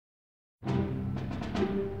I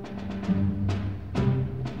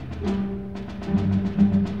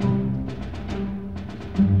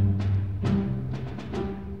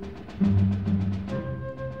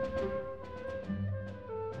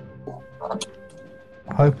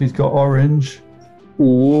hope he's got orange.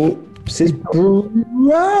 Oops, it's brown.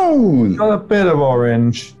 Got a bit of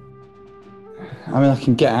orange. I mean, I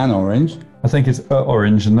can get an orange. I think it's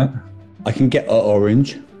orange, isn't it? I can get an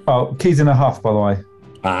orange. Oh, Key's in a huff, by the way.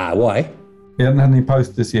 Ah, why? He hasn't had any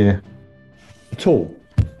post this year. At all?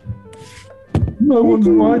 No one's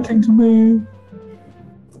writing to me.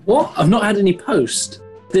 What? I've not had any post.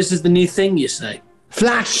 This is the new thing, you say?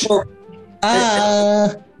 Flash!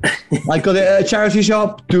 I got it at a charity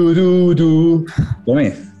shop. Do. What I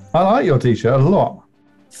mean? I like your t-shirt a lot.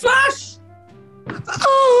 Flash!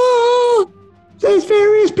 Oh, there's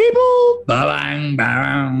various people. Bang,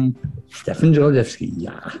 bang. Stefan Jolewski,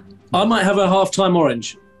 yeah. I might have a half-time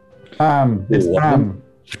orange. It's Anne.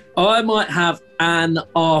 I might have an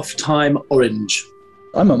half-time orange.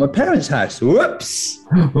 I'm at my parents' house. Whoops.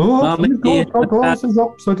 Oh, you've got our glasses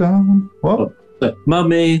upside down. What?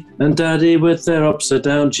 Mummy and Daddy with their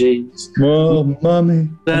upside-down jeans. Oh, Mummy.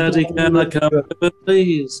 Daddy, can I come over,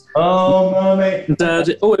 please? Oh, Mummy.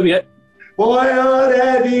 Daddy. Oh, here we go. Why are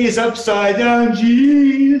Daddy's upside-down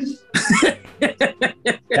jeans?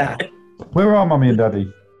 Yeah. Where are Mummy and Daddy?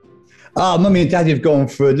 Mummy and Daddy have gone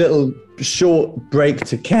for a little short break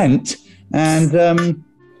to Kent, and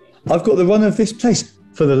I've got the run of this place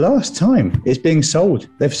for the last time. It's being sold.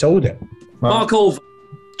 They've sold it. Well, Mark Olver.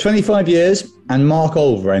 25 years, and Mark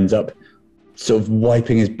Olver ends up sort of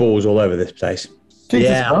wiping his balls all over this place. Jesus,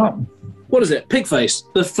 Yeah. what? What is it? Pigface.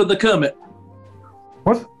 For the Kermit.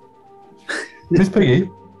 What? Miss Piggy?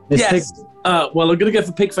 Yes. Well, I'm going to go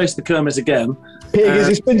for Pigface the Kermit again. Pig is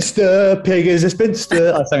a spinster, pig is a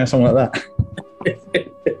spinster. I sang a song like that.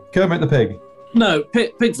 Kermit the Pig. No,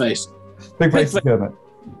 Pigface. Big face Kermit.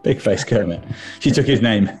 Big face Kermit. She took his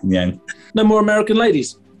name in the end. No more American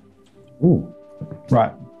ladies. Ooh.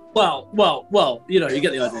 Right. Well, you know, you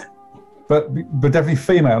get the idea. But definitely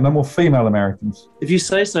female. No more female Americans. If you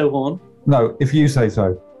say so, Horne. No, if you say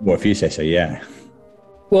so. Well, if you say so, yeah.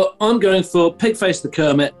 Well, I'm going for Pigface the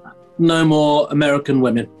Kermit. No more American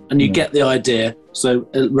women. And you get the idea. So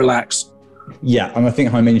relax. Yeah, and I think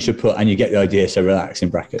Haiminh should put, and you get the idea, so relax in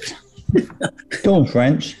brackets. Go on,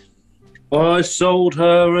 French. I sold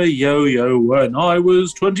her a yo-yo when I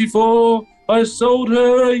was 24. I sold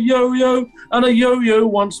her a yo-yo and a yo-yo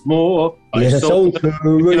once more. I sold her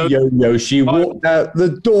a yo-yo. She walked out the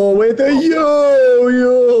door with a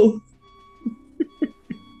yo-yo.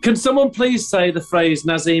 Can someone please say the phrase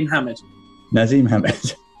Nazim Hamid? Nazim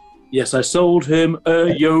Hamid. Yes, I sold him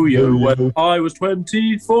a yo-yo when I was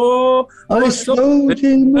 24. I sold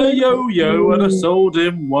him a yo-yo and I sold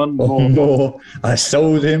him one more. I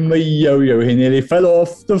sold him a yo-yo. He nearly fell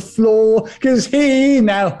off the floor because he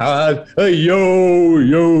now had a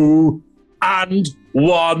yo-yo. And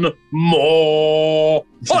one more.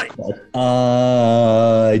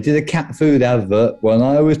 I did a cat food advert when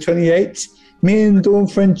I was 28. Me and Dawn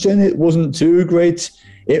French, and it wasn't too great.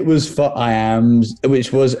 It was for IAMS,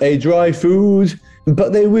 which was a dry food,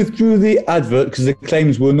 but they withdrew the advert because the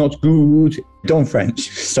claims were not good. Dawn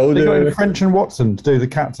French sold They got her. French and Watson to do the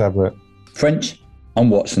cats advert. French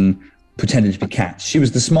and Watson pretended to be cats. She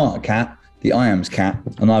was the smart cat, the IAMS cat,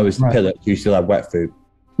 and I was the pillock who still had wet food.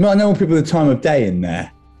 Not knowing people the time of day in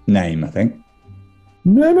their name, I think.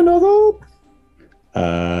 Name another.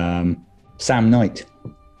 Sam Knight.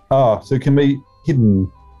 So it can be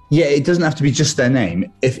hidden. Yeah, it doesn't have to be just their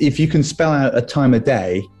name. If you can spell out a time of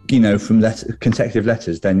day, you know, from consecutive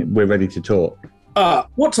letters, then we're ready to talk.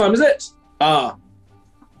 What time is it?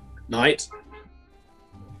 Night.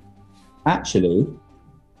 Actually,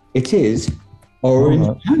 it is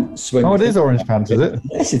orange pants. It is orange pants, is it?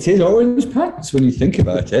 Yes, it is orange pants when you think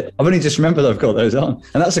about it. I've only just remembered I've got those on,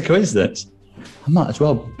 and that's a coincidence. I might as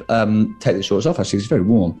well take the shorts off, actually, it's very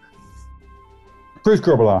warm. Bruce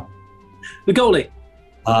Grobbelaar. The goalie.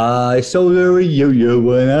 I sold her a yo-yo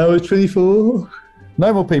when I was 24.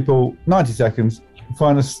 No more people, 90 seconds,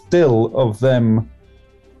 find a still of them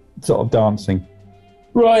sort of dancing.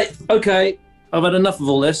 Right, okay. I've had enough of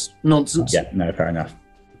all this nonsense. Yeah, no, fair enough.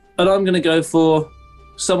 And I'm going to go for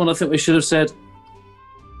someone I think we should have said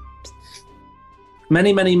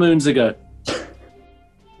many, many moons ago.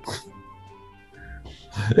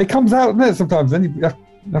 It comes out, doesn't it, sometimes? Then you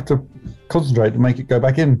have to concentrate to make it go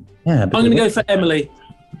back in. Yeah, I'm going to go for Emily.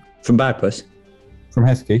 From Bad Puss? From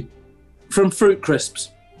Heskey? From Fruit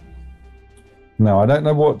Crisps. No, I don't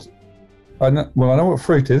know what... I know what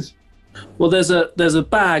fruit is. Well, there's a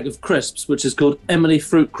bag of crisps which is called Emily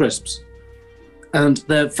Fruit Crisps. and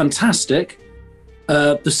they're fantastic.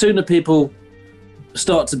 The sooner people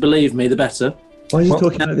start to believe me, the better. Why are you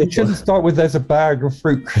talking about this? You shouldn't start with there's a bag of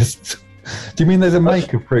fruit crisps. Do you mean there's a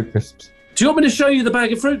make of fruit crisps? Do you want me to show you the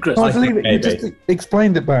bag of fruit crisps? No, I believe it. You just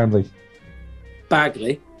explained it badly.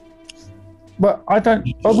 Bagley. But I don't.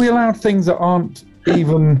 Are we allowed things that aren't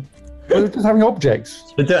even? We're just having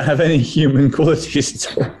objects. They don't have any human qualities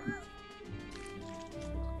at all.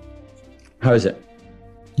 How is it?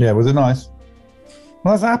 Yeah, was it nice?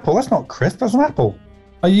 Well, that's an apple. That's not crisp. That's an apple.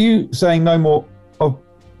 Are you saying no more of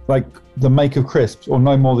like the make of crisps, or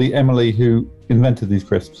no more the Emily who invented these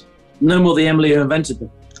crisps? No more the Emily who invented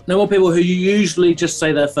them. No more people who you usually just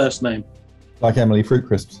say their first name. Like Emily Fruit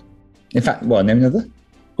Crisps. In fact, what, name another?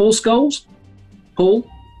 Paul Scholes? Paul?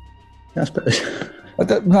 That's better.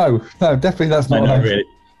 No, definitely that's not. No, really.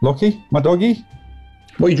 Lockie, my doggy.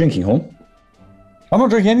 What are you drinking, Horne? I'm not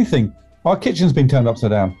drinking anything. Our kitchen's been turned upside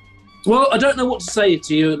down. Well, I don't know what to say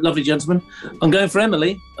to you, lovely gentlemen. I'm going for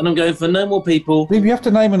Emily, and I'm going for no more people. Steve, you have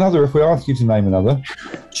to name another if we ask you to name another.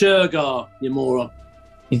 Churgar, you moron.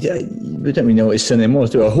 We don't really know what his surname was.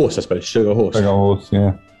 Do a horse, I suppose. Sugar horse. Sugar horse,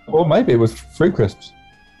 yeah. Or maybe it was Fruit Crisps.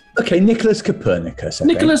 Okay, Nicholas Copernicus.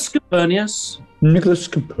 Nicholas Copernicus. Nicholas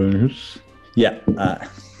Copernicus. Yeah,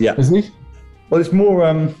 yeah. Is he? Well, it's more.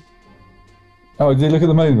 Oh, did he look at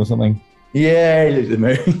the moon or something? Yeah, he looked at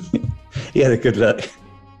the moon. He had a good look.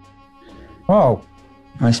 Oh,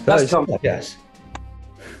 I suppose. That's comfy. Yes.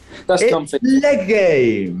 That's It's comfy. leg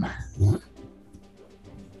game.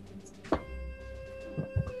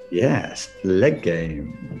 Yes, leg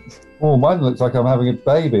game. oh, mine looks like I'm having a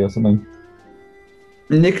baby or something.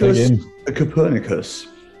 Nicholas Copernicus.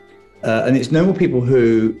 And it's normal people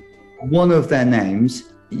who, one of their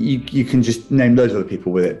names, you can just name loads of other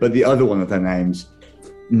people with it, but the other one of their names,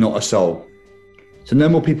 not a soul. So no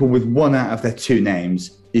more people with one out of their two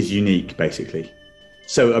names is unique, basically.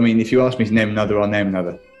 So, I mean, if you ask me to name another, I'll name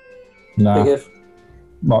another. Nah. Big if.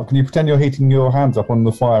 Mark, can you pretend you're heating your hands up on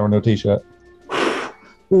the fire on your t-shirt?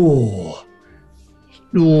 Oh,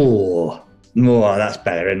 that's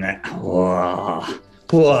better, isn't it? Oh.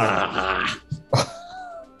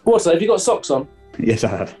 What, so have you got socks on? Yes, I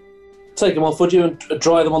have. Take them off, would you, and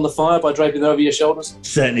dry them on the fire by draping them over your shoulders?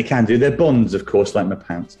 Certainly can do. They're bonds, of course, like my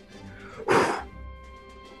pants.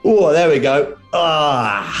 Oh, there we go.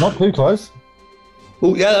 Not too close.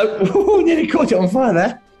 Oh, yeah. Oh, nearly caught it on fire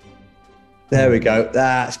there. There we go.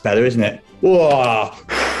 That's better, isn't it? Whoa.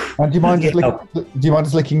 And do you mind just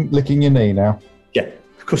licking your knee now? Yeah,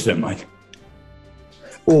 of course I don't mind.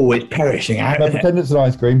 Oh, it's perishing out. No, Isn't it? pretend it's an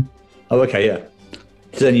ice cream. Oh, okay, yeah.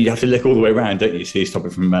 So then you have to lick all the way around, don't you? So you stop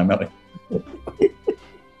it from melting.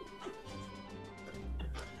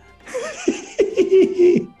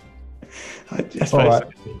 All right.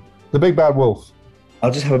 The Big Bad Wolf.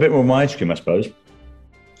 I'll just have a bit more of my ice cream, I suppose.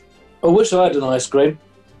 I wish I had an ice cream.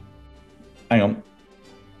 Hang on.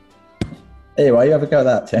 Anyway, you have a go at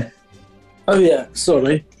that, Tim. Oh, yeah,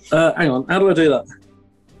 sorry. Hang on, how do I do that?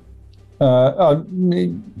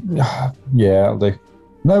 Yeah, I'll do.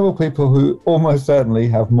 Noble people who almost certainly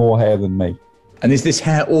have more hair than me. And is this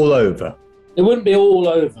hair all over? It wouldn't be all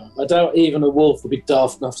over. I doubt even a wolf would be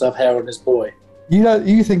daft enough to have hair on his boy.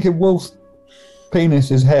 You think a wolf's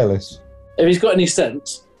penis is hairless? If he's got any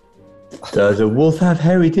sense. Does a wolf have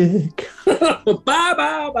hairy dick? Ba, ba,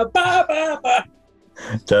 ba, ba, ba, ba.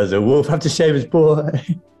 Does a wolf have to shave his boy?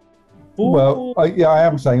 Well, I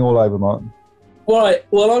am saying all over, Martin. Right,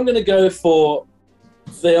 well, I'm going to go for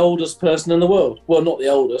the oldest person in the world. Well, not the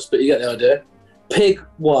oldest, but you get the idea. Pig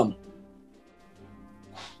 1.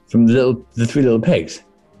 From the three little pigs?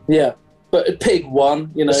 Yeah, but Pig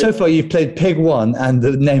 1, you know. So far you've played Pig 1 and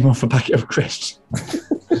the name off a packet of crisps.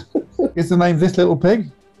 Is the name This Little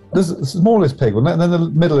Pig? There's the smallest pig, wasn't it? And then the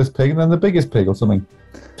middlest pig, and then the biggest pig or something.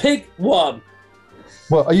 Pig 1.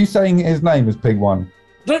 Well, are you saying his name is Pig 1?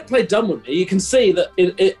 Don't play dumb with me. You can see that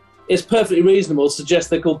it's perfectly reasonable to suggest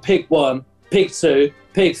they're called Pig 1, Pig 2,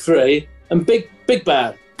 Pig 3, and Big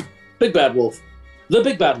Bad. Big Bad Wolf. The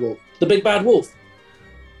Big Bad Wolf. The Big Bad Wolf.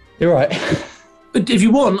 You're right. If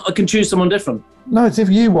you want, I can choose someone different. No, it's if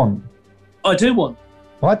you want. I do want.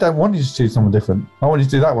 I don't want you to choose someone different. I want you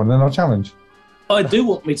to do that one, then I'll challenge. I do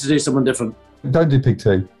want me to do someone different. Don't do Pig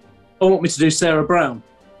 2. I want me to do Sarah Brown.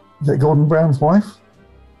 Is it Gordon Brown's wife?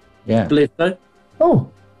 Yeah. I believe so.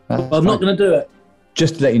 Oh. But I'm not going to do it.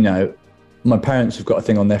 Just to let you know, my parents have got a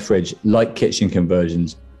thing on their fridge, like kitchen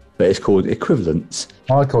conversions, but it's called equivalents.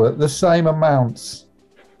 I call it the same amounts.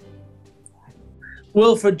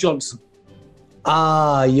 Wilfred Johnson.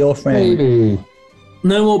 Ah, your friend. Maybe.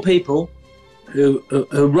 No more people who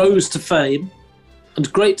rose to fame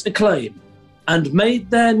and great acclaim and made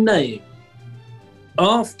their name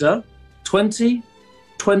after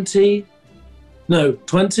 2010.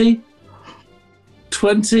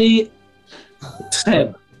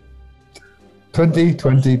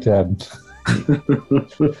 2010.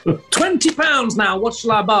 £20 now. What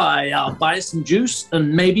shall I buy? I'll buy some juice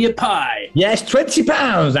and maybe a pie. Yes,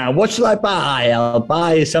 £20 now. What shall I buy? I'll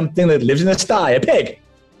buy something that lives in a sty, a pig.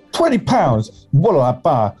 £20. What'll I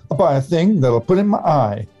buy? I'll buy a thing that'll put in my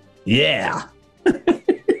eye. Yeah. A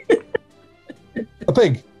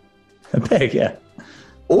pig. A pig, yeah.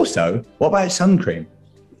 Also, what about sun cream?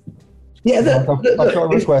 Yeah, I've got a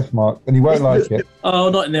request, Mark, and you won't like it. Oh,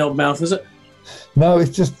 not in the old mouth, is it? No,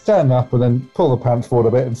 it's just stand up and then pull the pants forward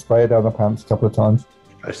a bit and spray it down the pants a couple of times.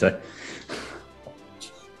 So,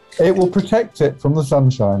 It will protect it from the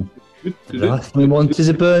sunshine. the last thing we want is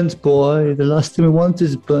a burnt boy. The last thing we want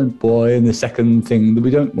is a burnt boy. And the second thing that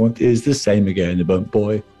we don't want is the same again, a burnt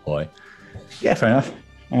boy. Yeah, fair enough.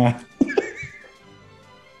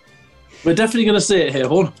 We're definitely going to see it here,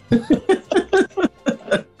 Horne.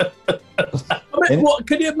 What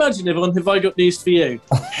can you imagine if I got news for you?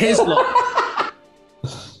 Here's lot.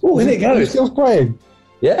 Oh, in it Are you goes. still spraying?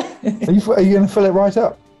 Yeah. Are you going to fill it right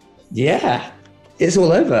up? Yeah. It's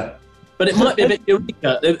all over. But it might be a bit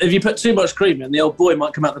eureka. If you put too much cream in, the old boy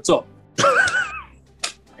might come out the top.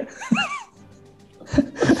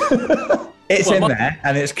 It's Well, in there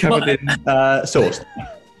and it's covered in sauce.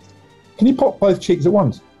 Can you pop both cheeks at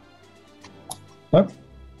once? No?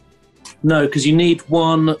 No, because you need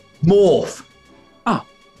one. Morph.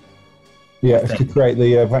 Yeah, it's to create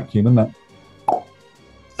the vacuum, isn't it?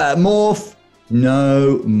 Morph.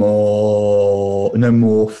 No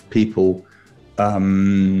morph people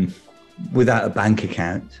without a bank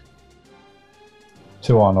account.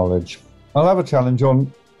 To our knowledge. I'll have a challenge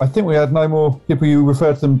on. I think we had no more people who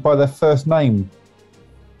refer to them by their first name.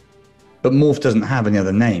 But Morph doesn't have any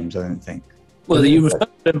other names, I don't think. Well, you refer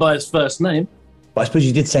to him by his first name. But I suppose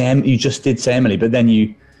you did say you just did say Emily, but then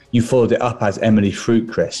you followed it up as Emily Fruit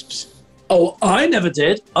Crisps. Oh, I never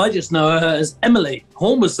did. I just know her as Emily.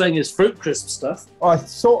 Horne was saying his fruit crisp stuff. I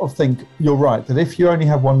sort of think you're right, that if you only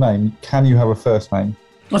have one name, can you have a first name?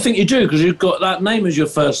 I think you do, because you've got that name as your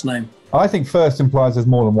first name. I think first implies there's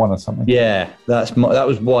more than one or something. Yeah, that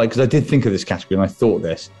was why, because I did think of this category and I thought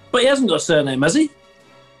this. But he hasn't got a surname, has he?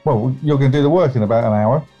 Well, you're going to do the work in about an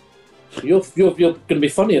hour. You're going to be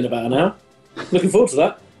funny in about an hour. Looking forward to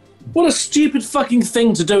that. What a stupid fucking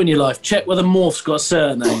thing to do in your life. Check whether Morph's got a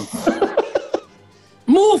surname.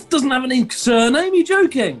 Morph doesn't have any surname. You're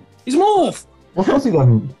joking. He's Morph. Well, of course he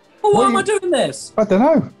doesn't. Well, why am I doing this? I don't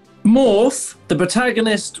know. Morph, the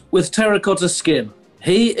protagonist with terracotta skin.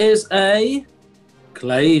 He is a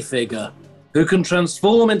clay figure who can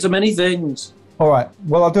transform into many things. All right.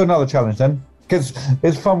 Well, I'll do another challenge then. Because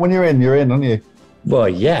it's fun when you're in, aren't you? Well,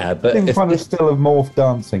 yeah, but... I think fun is still of Morph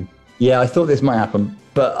dancing. Yeah, I thought this might happen,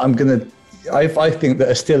 but I think that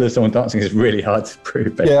a still of someone dancing is really hard to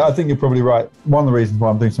prove. Basically. Yeah, I think you're probably right. One of the reasons why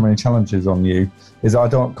I'm doing so many challenges on you is I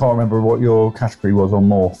can't remember what your category was on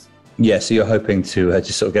Morph. Yeah, so you're hoping to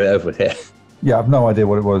just sort of get it over with here. Yeah, I've no idea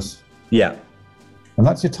what it was. Yeah. And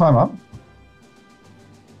that's your time up.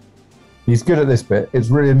 He's good at this bit. It's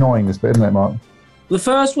really annoying, this bit, isn't it, Mark? The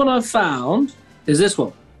first one I've found is this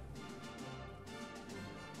one.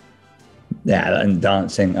 Yeah, and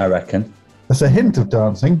dancing, I reckon. That's a hint of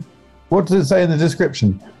dancing. What does it say in the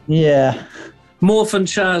description? Yeah. Morph and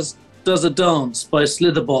Chaz does a dance by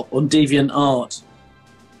Slitherbop on DeviantArt.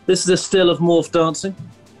 This is a still of Morph dancing.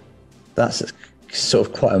 That's sort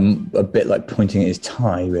of quite a bit like pointing at his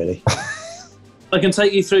tie, really. I can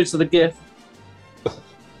take you through to the GIF.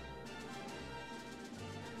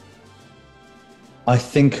 I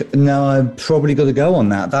think, no, I've probably got to go on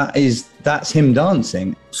that. That's him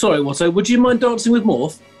dancing. Sorry, Watto, would you mind dancing with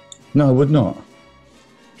Morph? No, I would not.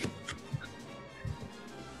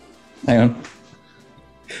 Hang on.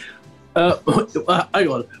 Hang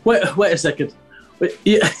on. Wait a second. Wait,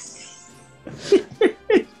 yeah.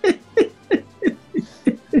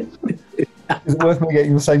 Is it worth me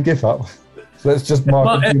getting the same GIF up? So let's just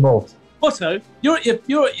mark and do more. Otto, you're at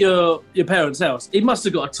your parents' house. He must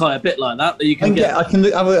have got a tie a bit like that you can get. I can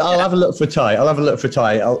look. I'll have a look for a tie.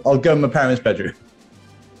 I'll go in my parents' bedroom.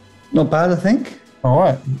 Not bad, I think. All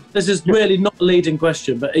right. This is really not a leading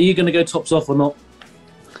question, but are you going to go tops off or not?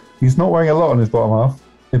 He's not wearing a lot on his bottom half.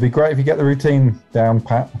 It'd be great if you get the routine down,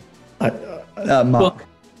 Pat. Mark.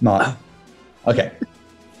 Okay.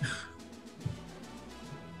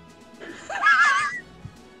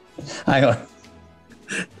 Hang on.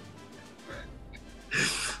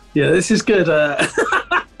 Yeah, this is good. Yeah,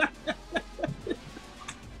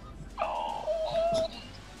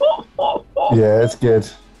 it's good.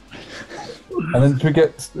 And then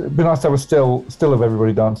it'd be nice to have a still of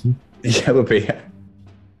everybody dancing. Yeah, it would be.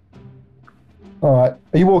 All right.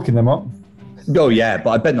 Are you walking them up? Oh, yeah,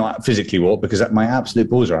 but I better not physically walk because my absolute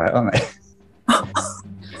balls are out, aren't they?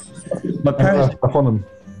 My parents Up on them.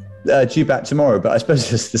 due back tomorrow, but I suppose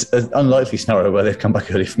there's an unlikely scenario where they've come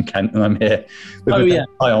back early from Kent and I'm here with my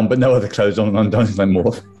tie on, but no other clothes on, and I'm dancing like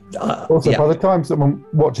more. Also, by the time someone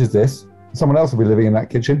watches this, someone else will be living in that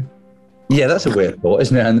kitchen. Yeah, that's a weird thought,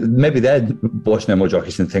 isn't it? And maybe they're watching No More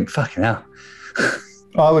Jockeys and think, fucking hell.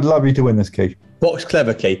 I would love you to win this, Keith. Box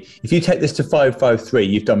clever, Keith. If you take this to 553,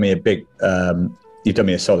 you've done me a big, you've done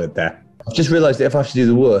me a solid there. I've just realised that if I have to do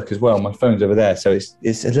the work as well, my phone's over there, so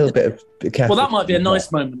it's a little bit of careful. Well, that might be a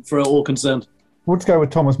nice moment for all concerned. Let's go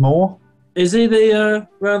with Thomas More. Is he the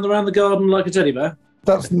round the garden like a teddy bear?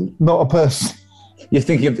 That's not a person. You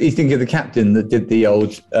think of the captain that did the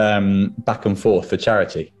old back and forth for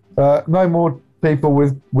charity. No more people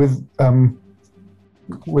with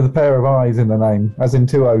a pair of eyes in the name, as in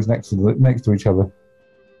two O's next to each other.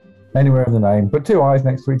 Anywhere in the name, but two eyes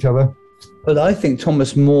next to each other. But I think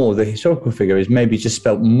Thomas More, the historical figure, is maybe just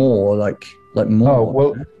spelt more like more. Oh,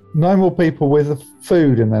 well, no more people with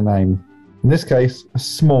food in their name. In this case, a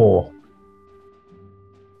s'more.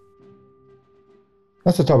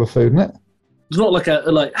 That's a type of food, isn't it? It's not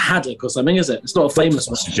like haddock or something, is it? It's not a famous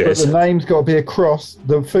one. But the name's got to be across.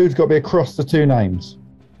 The food's got to be across the two names.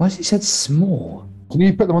 Why has it said s'more? Can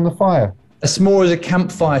you put them on the fire? A s'more is a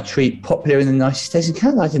campfire treat popular in the United States and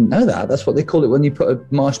Canada. I didn't know that. That's what they call it when you put a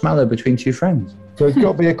marshmallow between two friends. So it's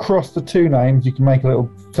got to be across the two names. You can make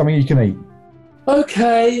something you can eat.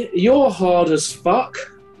 Okay, you're hard as fuck.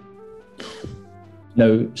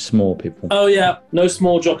 No small people. Oh yeah, no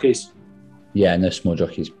small jockeys. Yeah, no small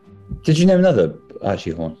jockeys. Did you name another,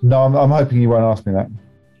 actually, Horne? No, I'm hoping you won't ask me that.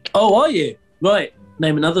 Oh, are you? Right,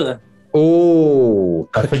 name another then. Oh.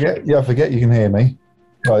 I forget you can hear me.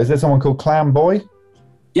 Right, is there someone called Clam Boy?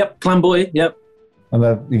 Yep, Clam Boy, yep. And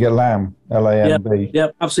then you get Lamb, Lamb.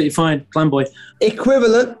 Yep, absolutely fine, Clam Boy.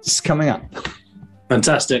 Equivalents coming up.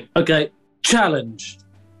 Fantastic. Okay, challenge.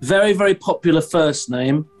 Very, very popular first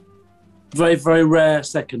name. Very, very rare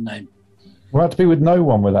second name. We'll have to be with no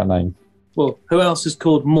one with that name. Well, who else is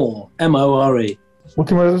called More? M-O-R-E. Well,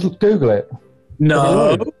 can we just Google it?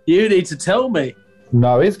 No, you need to tell me.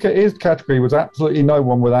 No, his category was absolutely no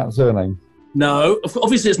one with that surname. No,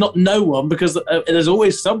 obviously it's not no one because there's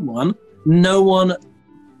always someone. No one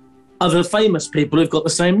other famous people who've got the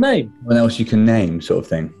same name. What else you can name, sort of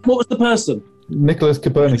thing? What was the person? Nicholas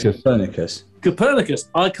Copernicus. Copernicus.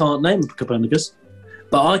 I can't name Copernicus,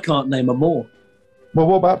 but I can't name a More. Well,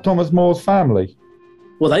 what about Thomas More's family?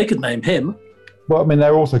 Well, they could name him. Well, I mean,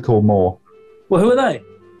 they're also called More. Well, who are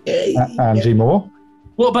they? Angie Moore.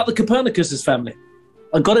 What about the Copernicus' family?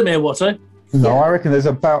 I got him here, Watto. No, I reckon there's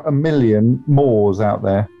about 1 million Moores out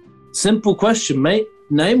there. Simple question, mate.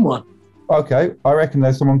 Name one. Okay, I reckon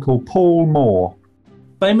there's someone called Paul Moore.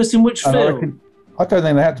 Famous in which film? I don't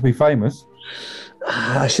think they had to be famous.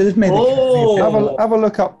 I should have made Have a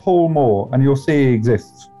look up Paul Moore and you'll see he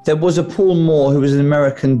exists. There was a Paul Moore who was an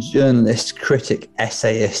American journalist, critic,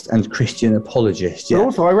 essayist, and Christian apologist. Yeah. But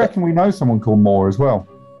also, I reckon we know someone called Moore as well.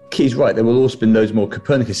 Key's right. There will also be loads more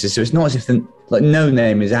Copernicuses. So it's not as if no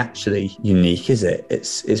name is actually unique, is it?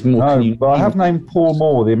 It's more. No, but I have named Paul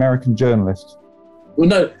Moore, the American journalist. Well,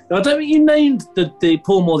 no, I don't think you named the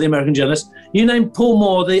Paul Moore, the American journalist. You named Paul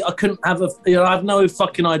Moore. I couldn't have I have no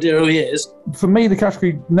fucking idea who he is. For me, the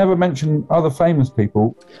category never mentioned other famous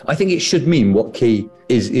people. I think it should mean what Key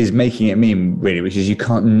is making it mean, really, which is you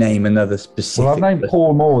can't name another specific. Well, I've named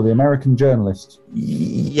Paul Moore, the American journalist.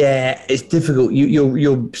 Yeah, it's difficult.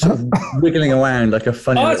 You're sort of wiggling around like a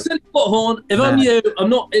funny. I tell you what, Horne. If I'm you, I'm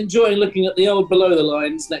not enjoying looking at the old below the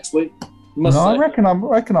lines next week. I reckon I'm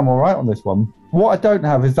all right on this one. What I don't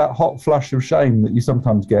have is that hot flush of shame that you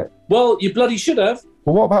sometimes get. Well, you bloody should have.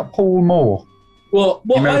 But what about Paul Moore? Well,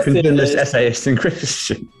 what American I feel journalist, is, essayist, and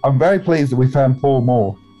Christian. I'm very pleased that we found Paul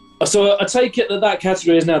Moore. So I take it that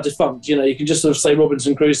category is now defunct. You know, you can just sort of say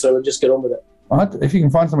Robinson Crusoe and just get on with it. If you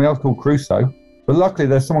can find something else called Crusoe. But luckily,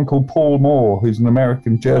 there's someone called Paul Moore who's an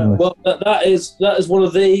American journalist. Well, that is one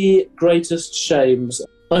of the greatest shames.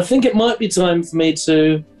 I think it might be time for me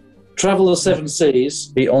to travel the 7 seas.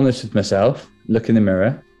 Be honest with myself. Look in the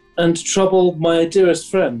mirror. And trouble my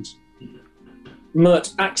dearest friend,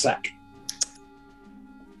 Mert Aksak.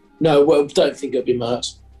 No, well, don't think it'll be Mert.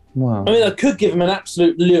 Wow. I mean, I could give him an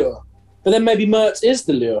absolute lure, but then maybe Mert is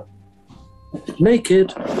the lure.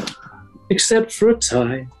 Naked, except for a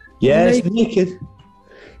tie. Yes, naked.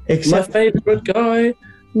 My favourite guy,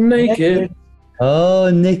 naked.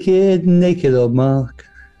 Oh, naked old Mark.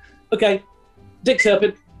 Okay, Dick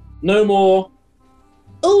Turpin. No more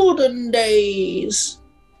olden days.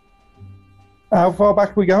 How far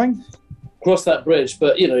back are we going? Cross that bridge,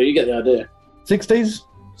 but you get the idea. 60s?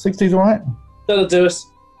 60s, all right? That'll do us.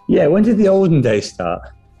 Yeah, when did the olden days start?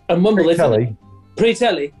 And when will they Pre-telly. finish?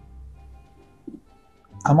 Pre-telly.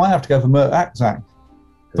 I might have to go for Mert Akzak.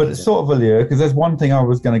 But it's sort of a lure, because there's one thing I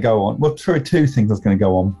was going to go on. Well, two things I was going to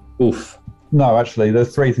go on. Oof. No, actually,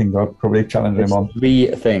 there's three things I'd probably challenge him on. 3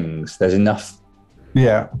 things. There's enough.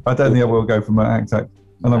 Yeah, I don't think I will go for Mert Akzak.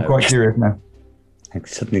 And I'm quite curious now.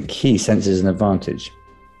 Suddenly, key senses an advantage.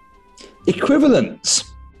 Equivalents.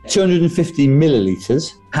 250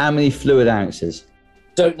 millilitres. How many fluid ounces?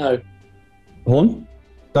 Don't know. Horne?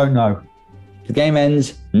 Don't know. The game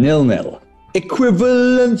ends 0-0.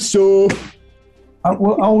 Equivalence.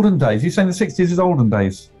 Well, olden days. You're saying the 60s is olden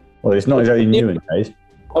days? Well, it's not exactly new in days.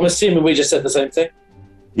 I'm assuming we just said the same thing.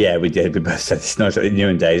 Yeah, we did. We both said it's not exactly new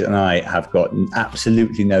in days, and I have got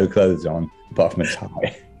absolutely no clothes on apart from a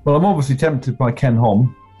tie. Well, I'm obviously tempted by Ken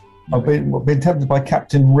Hom. I've been tempted by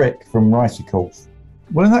Captain Rick from Ricicles.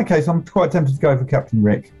 Well, in that case, I'm quite tempted to go for Captain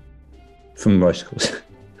Rick From Ricicles.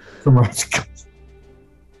 from Ricicles.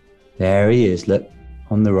 There he is, look,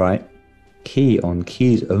 on the right. Key on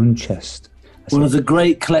Key's own chest. One of the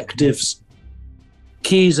great collectives,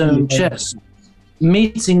 Key's own chest.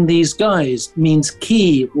 Meeting these guys means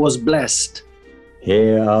Key was blessed.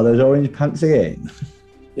 Here are those orange pants again.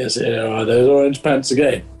 Yes, here are those orange pants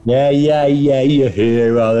again. Yeah,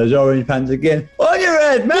 here are those orange pants again. On your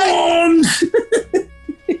head, mate!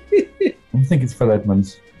 I think it's Phil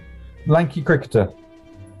Edmonds. Lanky cricketer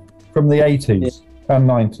from the 80s and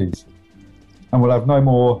 90s. And we'll have no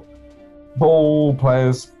more ball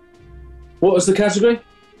players. What was the category?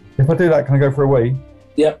 If I do that, can I go for a wee?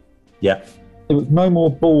 Yep. Yeah. There was no more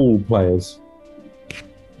ball players.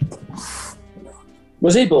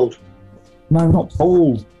 Was he bald? No, not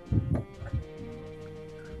bald.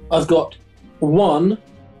 I've got one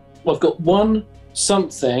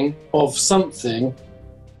something of something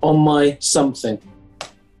on my something.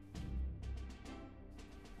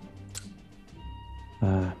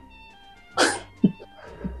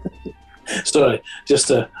 Sorry, just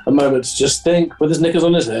a moment to just think with his knickers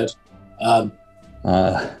on his head.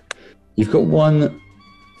 You've got one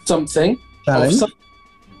Something challenge,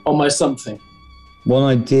 on my something. one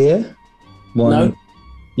idea, one. No.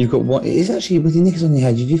 You've got one. It is actually with your knickers on your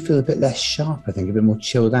head. You do feel a bit less sharp. I think a bit more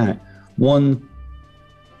chilled out. 1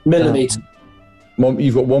 Millimetre.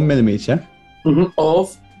 You've got 1 millimetre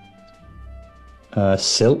Of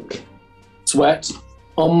silk. sweat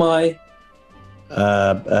on my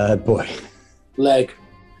Boy. leg.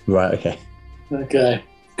 Right. Okay. Okay.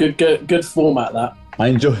 Good format, that. I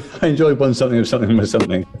enjoy one something of something with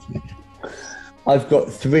something. I've got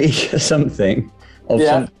 3 something of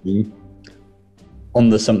something on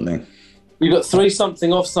the something. You've got 3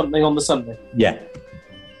 something of something on the something. Yeah.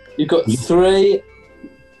 You've got 3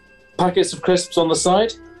 packets of crisps on the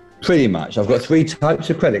side. Pretty much. I've got 3 types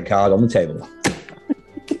of credit card on the table.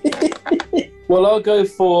 Well, I'll go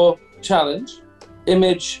for challenge.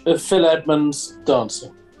 Image of Phil Edmonds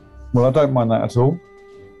dancing. Well, I don't mind that at all.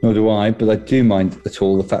 Nor do I, but I do mind at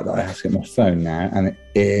all the fact that I have to get my phone now, and it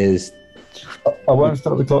is... I won't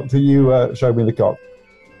start the clock till you show me the cock.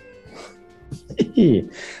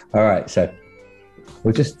 All right, so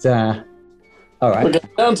we'll just... all right. We're going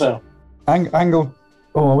downtown. Angle...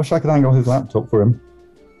 Oh, I wish I could angle his laptop for him.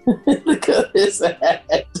 Look at his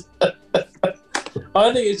head.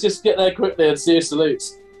 I think it's just get there quickly and see who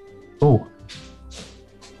salutes. Oh.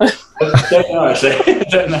 Don't know, actually.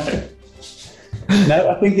 Don't know. No,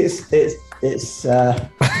 I think it's turn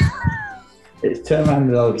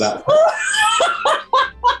around the old laptop.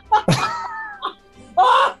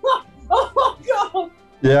 Oh God!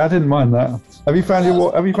 Yeah, I didn't mind that. Have you found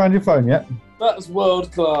your phone yet? That's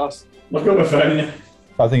world class. I've got my phone, yeah.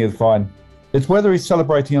 I think it's fine. It's whether he's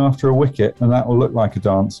celebrating after a wicket, and that will look like a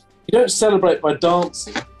dance. You don't celebrate by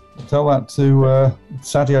dancing. Tell that to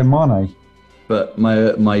Sadio Mane. But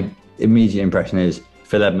my immediate impression is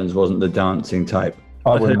Phil Edmonds wasn't the dancing type.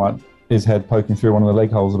 I wouldn't mind his head poking through one of the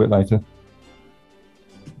leg holes a bit later.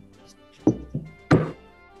 A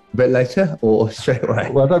bit later or straight away?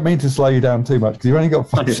 Well, I don't mean to slow you down too much because you've only got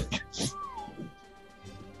 5 seconds.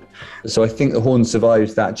 So I think the Horne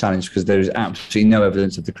survives that challenge because there is absolutely no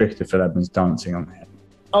evidence of the cricketer Phil Edmonds dancing on him.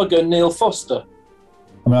 I'll go Neil Foster.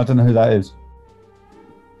 I mean, I don't know who that is.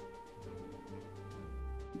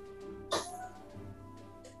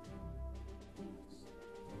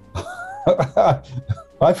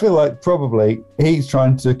 I feel like probably he's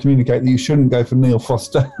trying to communicate that you shouldn't go for Neil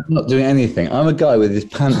Foster. I'm not doing anything. I'm a guy with his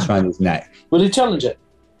pants around his neck. Will he challenge it?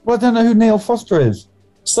 Well, I don't know who Neil Foster is.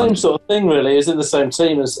 Same sort of thing, really. Is in the same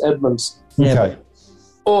team as Edmonds. Yeah, Okay.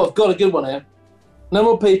 Oh, I've got a good one here. No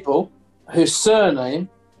more people whose surname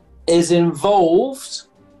is involved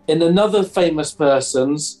in another famous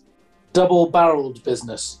person's double-barreled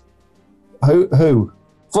business. Who?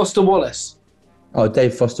 Foster Wallace. Oh,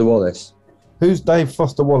 Dave Foster Wallace. Who's Dave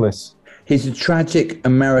Foster Wallace? He's a tragic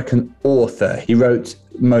American author. He wrote,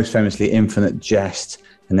 most famously, Infinite Jest,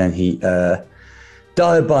 and then he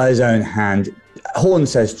died by his own hand. Horne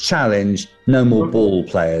says, challenge, no more ball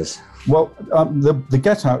players. Well, the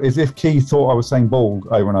get-out is if Keith thought I was saying bald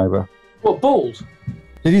over and over. What, bald?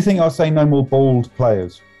 Did you think I was saying no more bald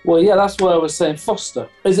players? Well, yeah, that's why I was saying Foster.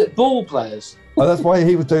 Is it ball players? Oh, that's why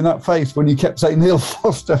he was doing that face when you kept saying Neil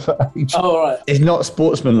Foster for ages. Oh, all right. It's not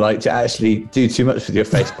sportsmanlike to actually do too much with your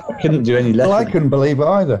face. I couldn't do any less. Well, I couldn't believe it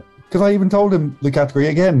either, because I even told him the category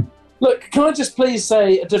again. Look, can I just please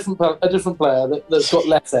say a different player that's got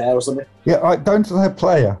less hair or something? Yeah, I don't say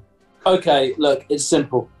player. Okay, look, it's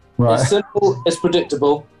simple. Right. It's simple, it's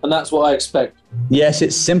predictable, and that's what I expect. Yes,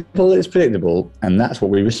 it's simple, it's predictable, and that's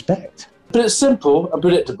what we respect. But it's simple and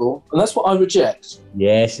predictable, and that's what I reject.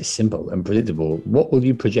 Yes, it's simple and predictable. What will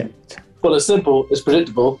you project? Well, it's simple, it's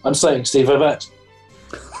predictable. I'm saying Steve Ovett.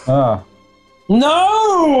 Ah.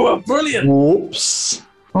 No! Brilliant! Whoops.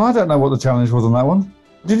 Well, I don't know what the challenge was on that one.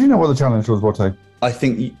 Did you know what the challenge was, Watto? I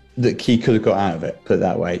think that Key could have got out of it, put it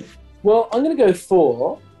that way. Well, I'm going to go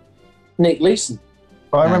for Nick Leeson.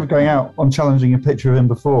 I remember going out on challenging a picture of him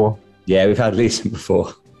before. Yeah, we've had Leeson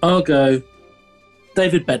before. I'll go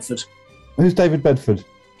David Bedford. Who's David Bedford?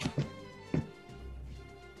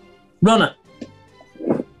 Runner.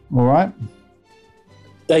 All right.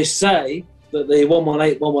 They say that the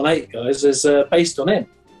 118 guys is based on him.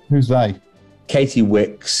 Who's they? Katie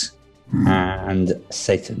Wicks and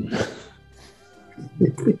Satan.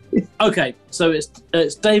 Okay, so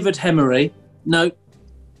it's David Hemery. No.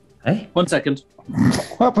 Hey? 1 second.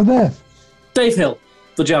 What happened there? Dave Hill,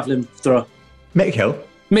 the javelin thrower. Mick Hill.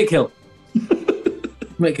 Mick Hill.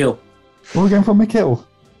 Mick Hill. What are we going for, Mick Hill?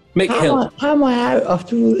 Mick Hill. How am I out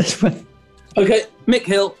after all this? Okay, Mick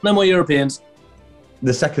Hill. No more Europeans.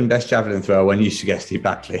 The second best javelin thrower when you suggest Steve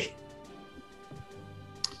Backley.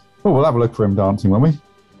 Oh, we'll have a look for him dancing, won't we?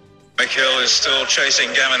 Mick Hill is still chasing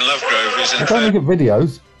Gavin Lovegrove, who's in Don't third. look at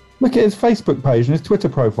videos. Look at his Facebook page and his Twitter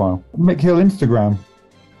profile. Mick Hill Instagram.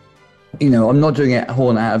 You know, I'm not doing it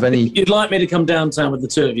Horne out of any... You'd like me to come downtown with the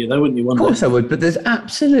two of you, though, wouldn't you? Of course I would, but there's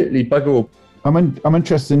absolutely bugger all. I'm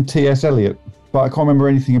interested in T.S. Eliot, but I can't remember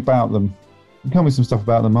anything about them. Tell me some stuff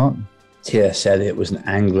about them, Mark. T.S. Eliot was an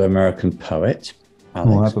Anglo-American poet. Oh,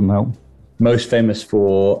 that Alex. doesn't help. Most famous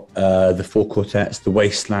for the Four Quartets, The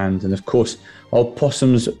Wasteland, and of course, Old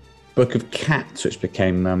Possum's Book of Cats, which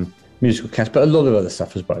became musical cats, but a lot of other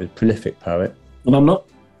stuff as well. He's a prolific poet. And I'm not.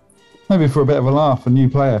 Maybe for a bit of a laugh, a new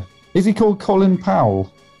player. Is he called Colin Powell?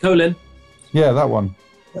 Colin. Yeah, that one.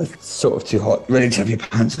 That's sort of too hot, really, to have your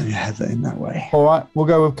pants on your head in that way. All right, we'll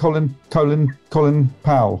go with Colin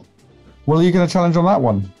Powell. Well, are you going to challenge on that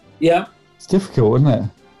one? Yeah. It's difficult, isn't it?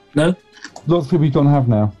 No. Lots of people you don't have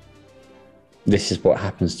now. This is what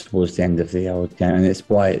happens towards the end of the old game, and it's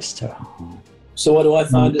why it's so hard. So why do I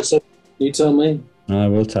find it so... You tell me. I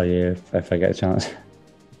will tell you if I get a chance.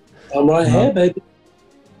 I'm right here, baby.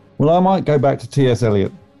 Well, I might go back to T.S.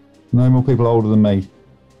 Eliot. No more people older than me.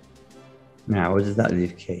 Now, where does that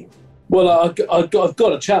leave Key? Well, I've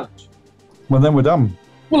got a challenge. Well, then we're done.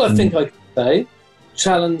 Well, I think I could say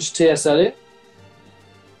challenge T.S. Eliot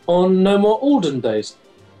on No More Olden Days.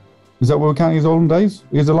 Is that what we're counting as olden days?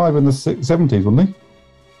 He was alive in the 70s, wasn't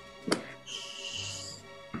he?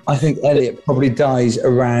 I think Eliot probably dies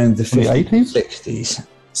around the 80s? 60s.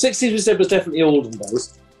 60s we said was definitely Olden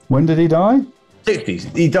Days. When did he die?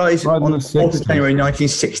 60s. He dies Right in on the 4th 60s. of January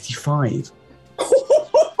 1965.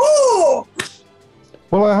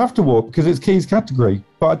 Well, I have to walk because it's Key's category,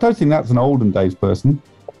 but I don't think that's an olden days person.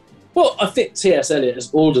 Well, I think T.S. Eliot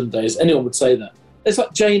is Olden Days. Anyone would say that. It's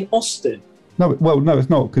like Jane Austen. No, well, no, it's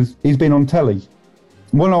not because he's been on telly.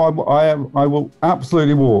 Well, no, I will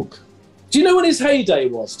absolutely walk. Do you know when his heyday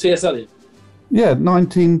was, T.S. Eliot? Yeah,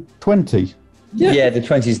 1920. Yeah, the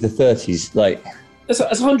 20s, the 30s. Like, That's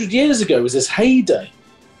 100 years ago was his heyday.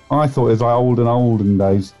 I thought it was like olden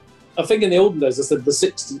days. I think in the olden days, I said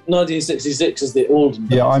 1966 is the olden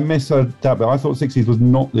days. Yeah, I misheard that bit. I thought 60s was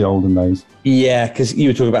not the olden days. yeah, because you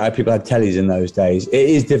were talking about how people had tellies in those days. It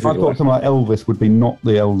is I difficult. thought something like Elvis would be not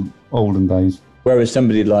the olden days. Whereas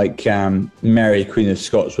somebody like Mary, Queen of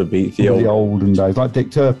Scots, would be the The olden days, like Dick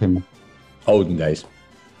Turpin. olden days.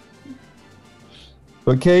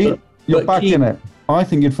 But Key, you're but back Key- in it. I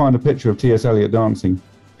think you'd find a picture of T.S. Eliot dancing.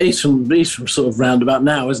 He's from sort of roundabout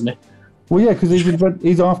now, isn't he? Well, yeah, because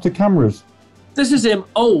he's after cameras. This is him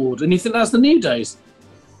old, and you think that's the new days?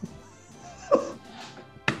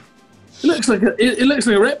 It looks like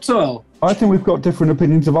a reptile. I think we've got different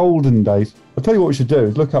opinions of olden days. I'll tell you what we should do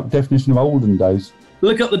is look up definition of olden days.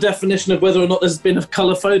 Look up the definition of whether or not there's been a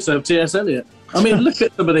colour photo of T.S. Eliot. I mean, look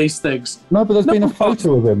at some of these things. No, but there's been a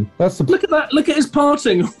photo of him. Look at that. Look at his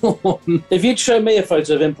parting horn. If you'd show me a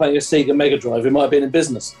photo of him playing a Sega Mega Drive, he might have been in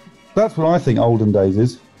business. That's what I think olden days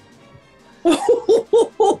is.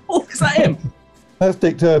 Is that him? That's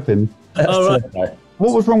Dick Turpin. All right.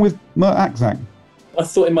 What was wrong with Mert Akzak? I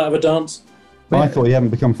thought he might have a dance. I thought he hadn't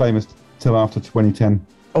become famous till after 2010.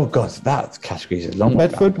 Oh, God, that category is long.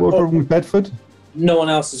 Bedford? What was wrong with Bedford? No one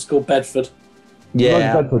else is called Bedford.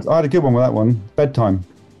 Yeah. Bedford. I had a good one with that one. Bedtime.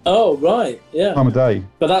 Oh, right. Yeah. Time of day.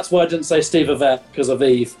 But that's why I didn't say Steve Yvette, because of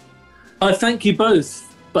Eve. I thank you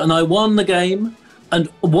both, and I won the game, and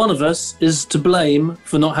one of us is to blame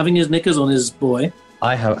for not having his knickers on his boy.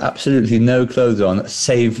 I have absolutely no clothes on,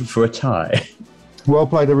 save for a tie. Well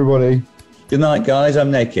played, everybody. Good night, guys. I'm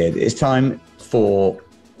naked. It's time for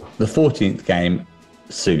the 14th game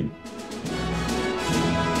soon.